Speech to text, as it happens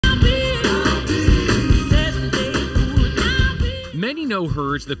Many know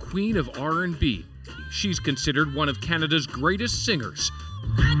her as the queen of R&B. She's considered one of Canada's greatest singers.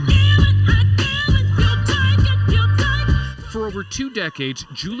 For over 2 decades,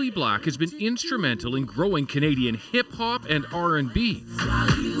 Jully Black has been instrumental in growing Canadian hip-hop and R&B.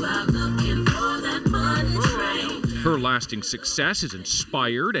 Her lasting success has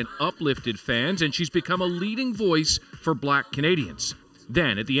inspired and uplifted fans, and she's become a leading voice for Black Canadians.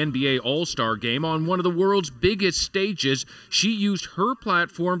 Then, at the NBA All-Star Game on one of the world's biggest stages, she used her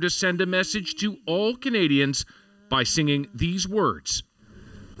platform to send a message to all Canadians by singing these words.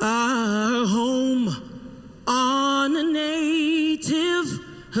 Our home on a native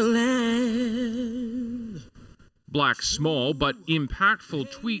land. Black's small but impactful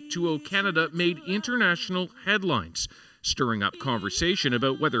tweet to O Canada made international headlines, stirring up conversation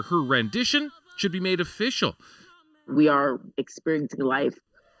about whether her rendition should be made official. We are experiencing life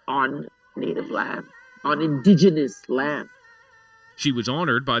on Native land, on Indigenous land. She was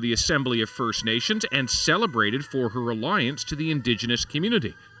honored by the Assembly of First Nations and celebrated for her alliance to the Indigenous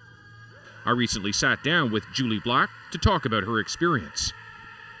community. I recently sat down with Jully Black to talk about her experience.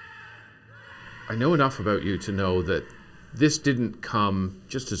 I know enough about you to know that this didn't come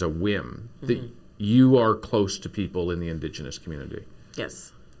just as a whim, that you are close to people in the Indigenous community.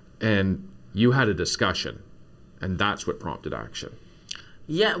 Yes. And you had a discussion. And that's what prompted action.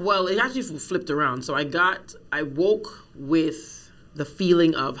 Yeah, well, it actually flipped around. So I woke with the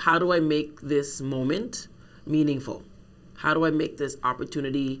feeling of, how do I make this moment meaningful? How do I make this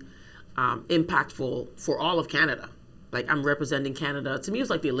opportunity impactful for all of Canada? Like, I'm representing Canada. To me, it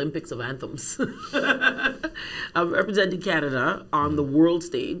was like the Olympics of anthems. I'm representing Canada on the world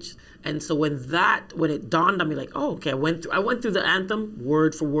stage. And so when it dawned on me, like, oh, okay, I went through the anthem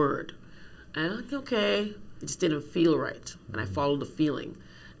word for word. And I'm like, okay. It just didn't feel right, and I followed the feeling.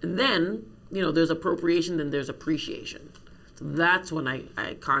 And then, there's appropriation, then there's appreciation. So that's when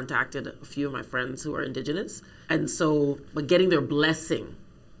I contacted a few of my friends who are Indigenous. And so, but getting their blessing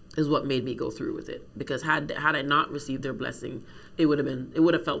is what made me go through with it. Because had I not received their blessing, it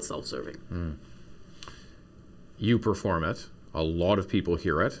would have felt self-serving. You perform it, a lot of people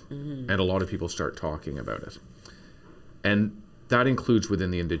hear it, and a lot of people start talking about it. And that includes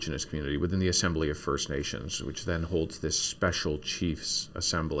within the Indigenous community, within the Assembly of First Nations, which then holds this special chiefs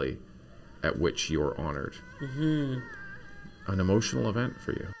assembly at which you're honored. An emotional event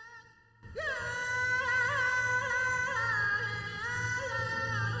for you.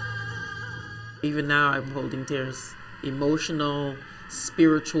 Even now, I'm holding tears. Emotional,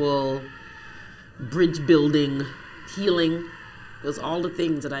 spiritual, bridge building, healing. Those are all the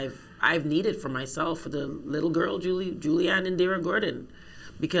things that I've needed for myself, for the little girl, Julianne Indira Gordon.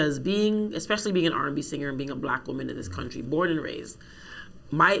 Because especially being an R&B singer and being a Black woman in this country, born and raised,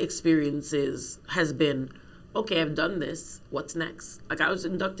 my experiences has been, okay, I've done this, what's next? Like, I was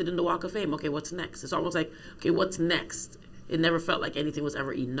inducted in the Walk of Fame, okay, what's next? It's almost like, okay, what's next? It never felt like anything was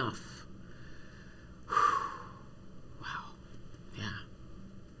ever enough. Wow, yeah.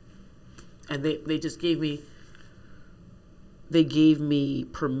 And they just gave me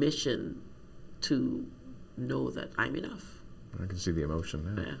permission to know that I'm enough. I can see the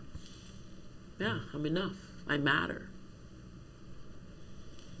emotion now. Yeah, I'm enough. I matter.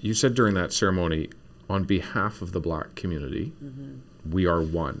 You said during that ceremony, on behalf of the Black community, we are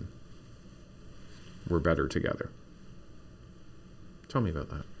one. We're better together. Tell me about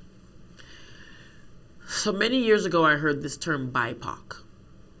that. So many years ago, I heard this term BIPOC.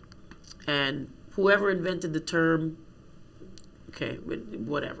 And whoever invented the term, okay,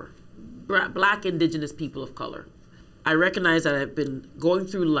 whatever. Black, Indigenous people of color. I recognize that I've been going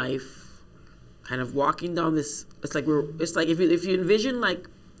through life, kind of walking down this. It's like if you envision like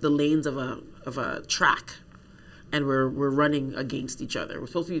the lanes of a track, and we're running against each other. We're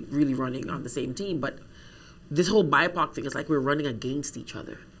supposed to be really running on the same team, but this whole BIPOC thing is like we're running against each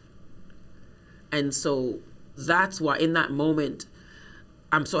other. And so that's why in that moment,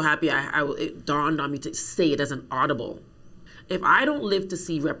 I'm so happy it dawned on me to say it as an audible. If I don't live to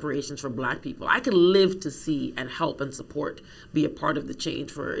see reparations for Black people, I can live to see and help and support, be a part of the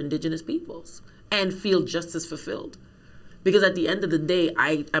change for Indigenous peoples and feel just as fulfilled. Because at the end of the day,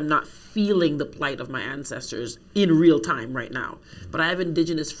 I am not feeling the plight of my ancestors in real time right now. But I have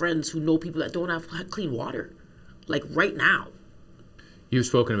Indigenous friends who know people that don't have clean water, like right now. You've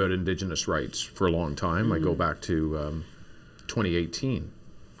spoken about Indigenous rights for a long time. I go back to 2018.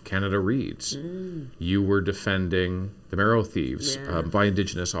 Canada Reads. You were defending The Marrow Thieves by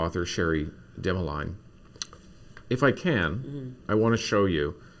Indigenous author Sherry Demeline. If I can, I want to show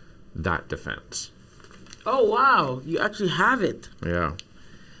you that defense. Oh, wow. You actually have it. Yeah.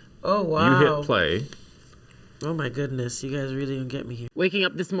 Oh, wow. You hit play, Oh my goodness, you guys really don't get me here. Waking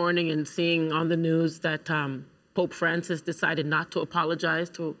up this morning and seeing on the news that Pope Francis decided not to apologize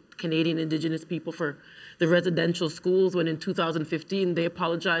to Canadian Indigenous people for the residential schools, when in 2015 they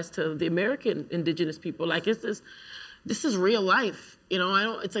apologized to the American Indigenous people. Like, this is real life. You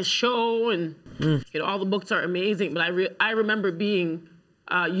know, it's a show, and you know, all the books are amazing, but I remember being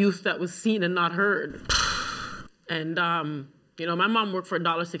youth that was seen and not heard. And you know, my mom worked for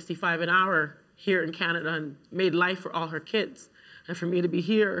 $1.65 an hour here in Canada and made life for all her kids. And for me to be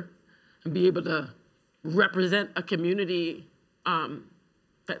here and be able to represent a community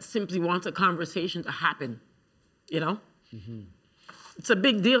that simply wants a conversation to happen, you know? Mm-hmm. It's a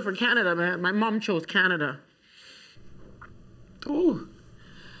big deal for Canada, man. My mom chose Canada. Ooh.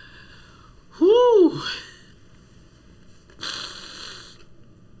 Whew.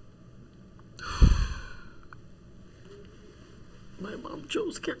 My mom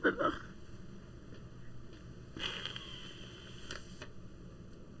chose Canada.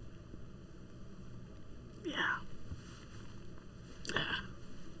 Yeah.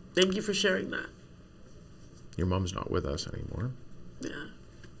 Thank you for sharing that. Your mom's not with us anymore. Yeah.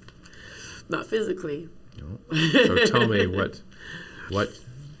 Not physically. No. So tell me what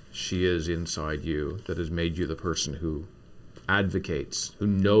she is inside you that has made you the person who advocates, who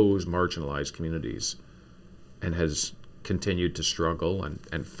knows marginalized communities, and has continued to struggle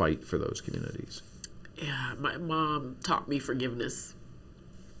and fight for those communities. Yeah, my mom taught me forgiveness.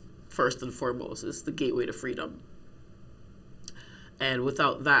 First and foremost, it's the gateway to freedom. And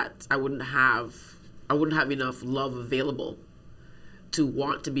without that, I wouldn't have enough love available to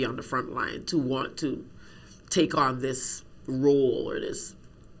want to be on the front line, to want to take on this role or this,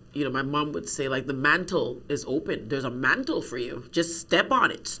 you know, my mom would say, like, the mantle is open. There's a mantle for you. Just step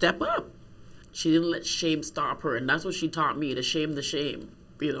on it. Step up. She didn't let shame stop her. And that's what she taught me, to shame the shame,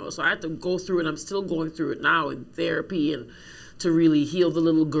 you know. So I had to go through it. I'm still going through it now in therapy, and to really heal the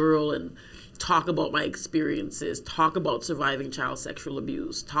little girl and talk about my experiences, talk about surviving child sexual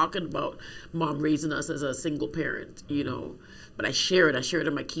abuse, talking about mom raising us as a single parent, you know. But I share it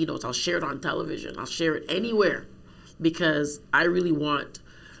in my keynotes. I'll share it on television. I'll share it anywhere, because I really want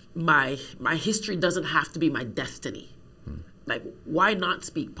my history doesn't have to be my destiny. Like, why not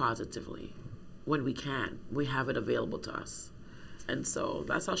speak positively when we can? We have it available to us. And so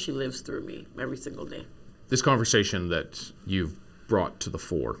that's how she lives through me every single day. This conversation that you've brought to the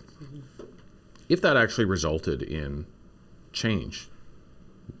fore, if that actually resulted in change,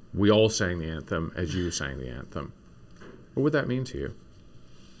 we all sang the anthem as you sang the anthem, what would that mean to you?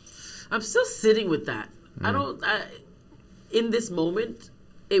 I'm still sitting with that. In this moment,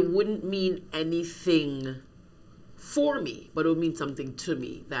 it wouldn't mean anything for me, but it would mean something to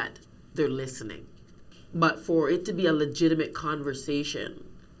me, that they're listening. But for it to be a legitimate conversation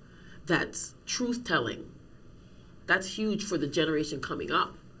that's truth-telling, that's huge for the generation coming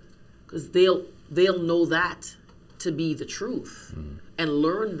up, because they'll know that to be the truth and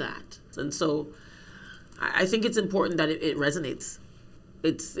learn that. And so I think it's important that it resonates.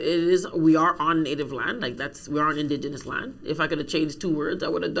 We are on native land, we're on Indigenous land. If I could have changed 2 words, I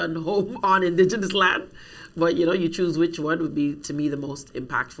would have done home on Indigenous land. But, you know, you choose which one would be, to me, the most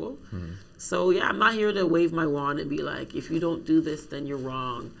impactful. So, yeah, I'm not here to wave my wand and be like, if you don't do this, then you're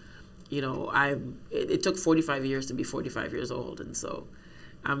wrong. You know, it took 45 years to be 45 years old. And so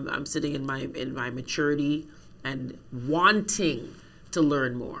I'm sitting in my maturity and wanting to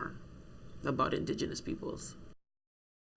learn more about Indigenous peoples.